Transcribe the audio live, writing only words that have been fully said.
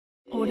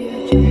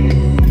Audio Jungle.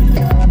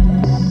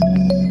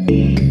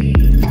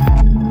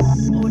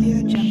 Audio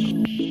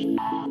Jungle.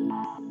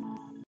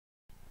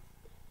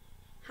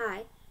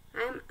 Hi,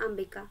 I am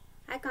Ambika.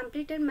 I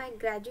completed my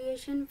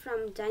graduation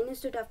from Jain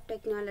Institute of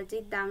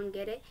Technology,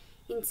 Davangere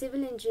in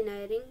Civil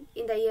Engineering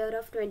in the year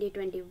of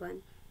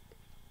 2021.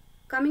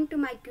 Coming to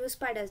my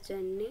Qspiders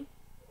journey,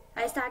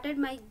 I started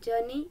my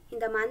journey in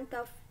the month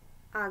of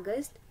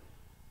August.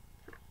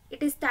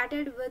 It is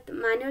started with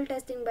manual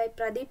testing by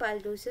Pradeep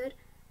Aldu sir,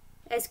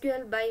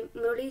 SQL by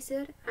Murali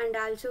sir, and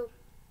also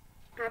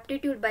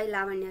aptitude by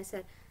Lavanya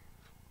sir.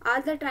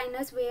 All the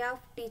trainers' way of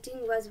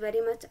teaching was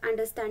very much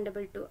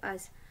understandable to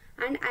us,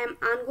 and I am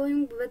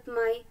ongoing with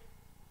my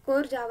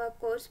core Java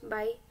course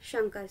by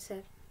Shankar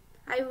sir.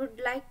 I would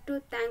like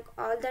to thank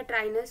all the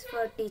trainers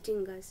for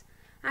teaching us,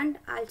 and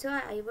also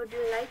I would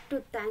like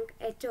to thank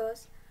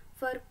HOs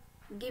for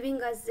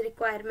giving us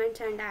requirements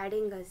and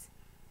adding us.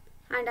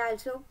 And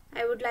also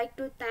I would like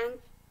to thank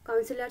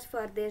counselors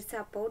for their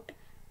support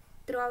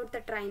throughout the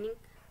training,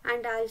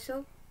 and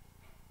also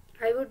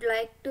I would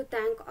like to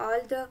thank all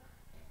the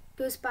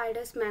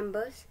Qspiders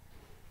members,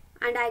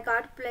 and I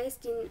got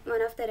placed in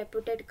one of the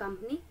reputed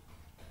company.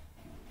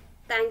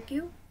 Thank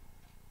you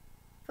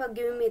for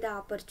giving me the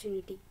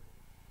opportunity.